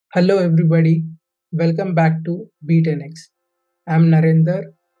Hello everybody, welcome back to Be10x. I'm Narendra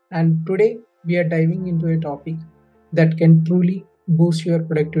and today we are diving into a topic that can truly boost your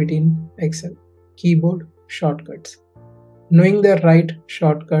productivity in Excel: keyboard shortcuts. Knowing the right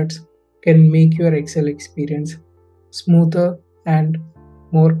shortcuts can make your Excel experience smoother and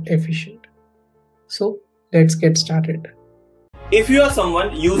more efficient. So let's get started. If you are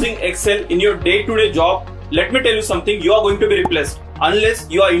someone using Excel in your day-to-day job, let me tell you something, you are going to be replaced unless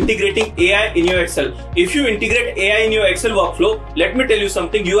you are integrating AI in your Excel. If you integrate AI in your Excel workflow, let me tell you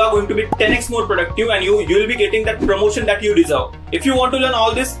something, you are going to be 10x more productive and you will be getting that promotion that you deserve. If you want to learn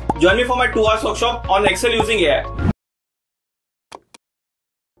all this, join me for my 2 hours workshop on Excel using AI.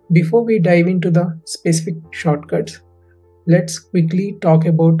 Before we dive into the specific shortcuts, let's quickly talk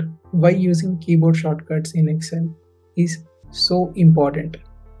about why using keyboard shortcuts in Excel is so important.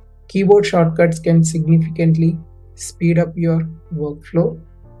 Keyboard shortcuts can significantly speed up your workflow,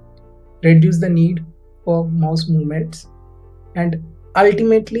 reduce the need for mouse movements, and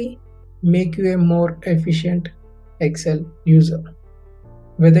ultimately make you a more efficient Excel user.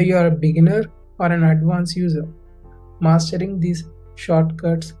 Whether you are a beginner or an advanced user, mastering these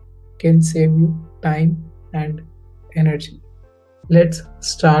shortcuts can save you time and energy. Let's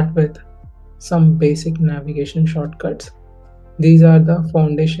start with some basic navigation shortcuts. These are the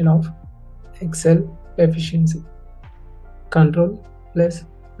foundation of Excel efficiency. Control plus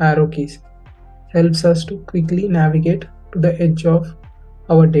arrow keys helps us to quickly navigate to the edge of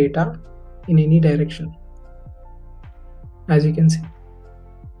our data in any direction, as you can see.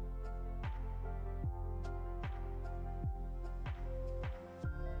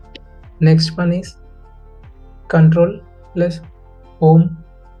 Next one is Control plus Home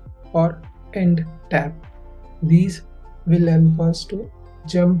or End tab. These will help us to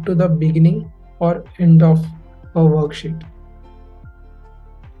jump to the beginning or end of a worksheet.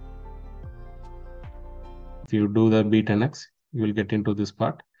 If you do the Be10x, you will get into this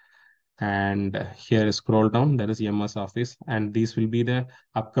part. And here scroll down, there is MS Office, and these will be the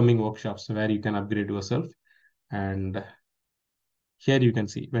upcoming workshops where you can upgrade yourself. And here you can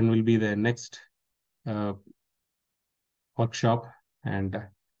see when will be the next workshop and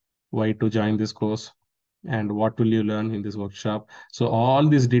why to join this course and what will you learn in this workshop. So all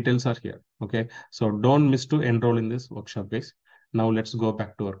these details are here. Okay, so don't miss to enroll in this workshop, guys. Now let's go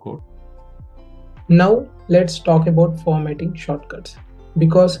back to our code. Now let's talk about formatting shortcuts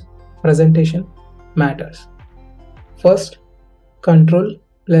because presentation matters. First, Control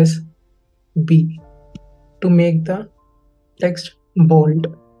plus B to make the text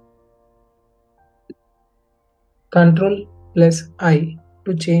bold. Control plus I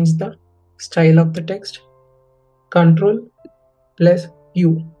to change the style of the text. Control plus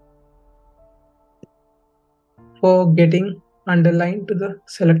U for getting underlined to the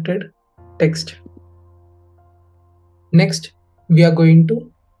selected text. Next, we are going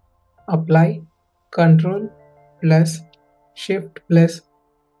to apply Control plus Shift plus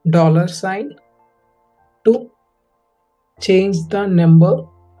dollar sign to change the number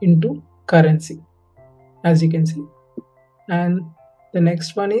into currency, as you can see. And the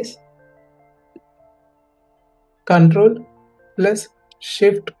next one is Control plus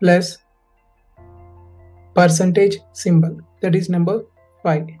Shift plus percentage symbol, that is number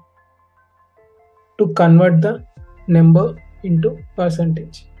 5, to convert the number into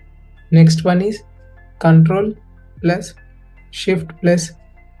percentage. Next one is Control plus Shift plus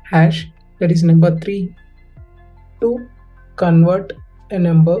hash, that is number 3, to convert a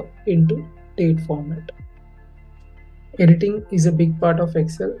number into date format. Editing is a big part of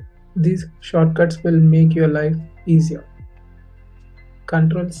Excel. These shortcuts will make your life easier.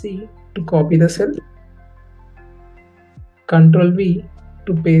 Control C to copy the cell. Control V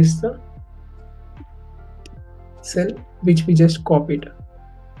to paste the cell which we just copied.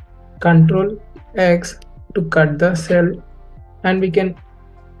 Control X to cut the cell, and we can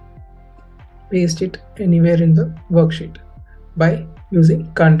paste it anywhere in the worksheet by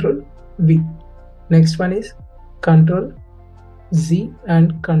using Control V. Next one is Control Z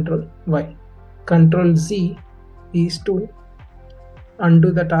and Control Y. Control Z is to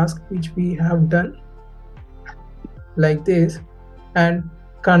undo the task which we have done like this, and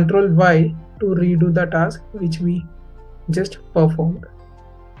Control Y to redo the task which we just performed.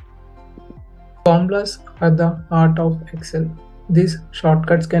 Formulas are the art of Excel. These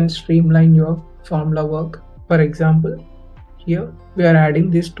shortcuts can streamline your formula work. For example, here we are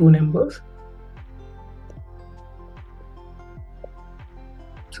adding these two numbers.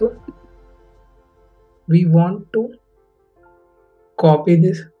 So we want to copy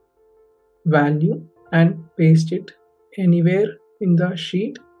this value and paste it anywhere in the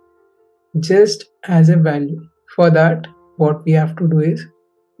sheet just as a value. For that, what we have to do is,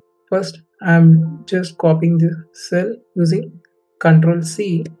 first I'm just copying this cell using Control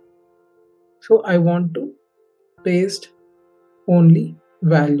C. So I want to paste only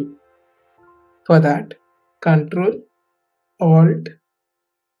value. For that, Control Alt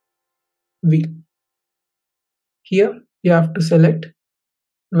V. Here you have to select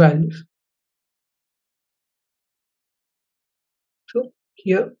values. So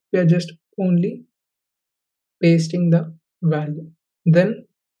here we are just only pasting the value. Then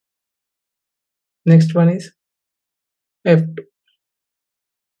next one is F2.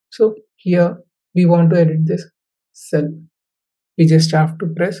 So here we want to edit this cell. We just have to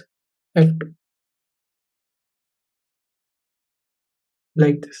press F2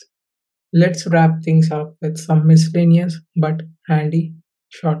 like this. Let's wrap things up with some miscellaneous but handy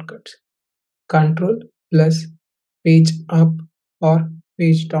shortcuts. Control plus page up or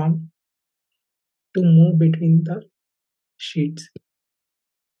page down to move between the sheets.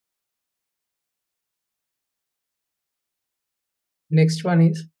 Next one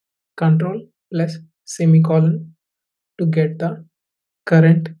is Control plus semicolon to get the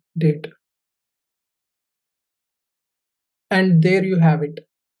current date. And there you have it,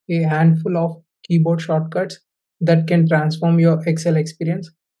 a handful of keyboard shortcuts that can transform your Excel experience.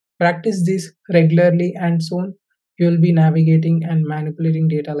 Practice this regularly, and soon you'll be navigating and manipulating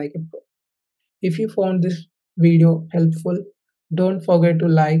data like a pro. If you found this video helpful, don't forget to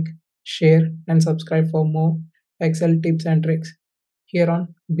like, share, and subscribe for more Excel tips and tricks here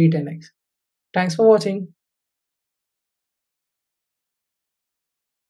on Be10x. Thanks for watching.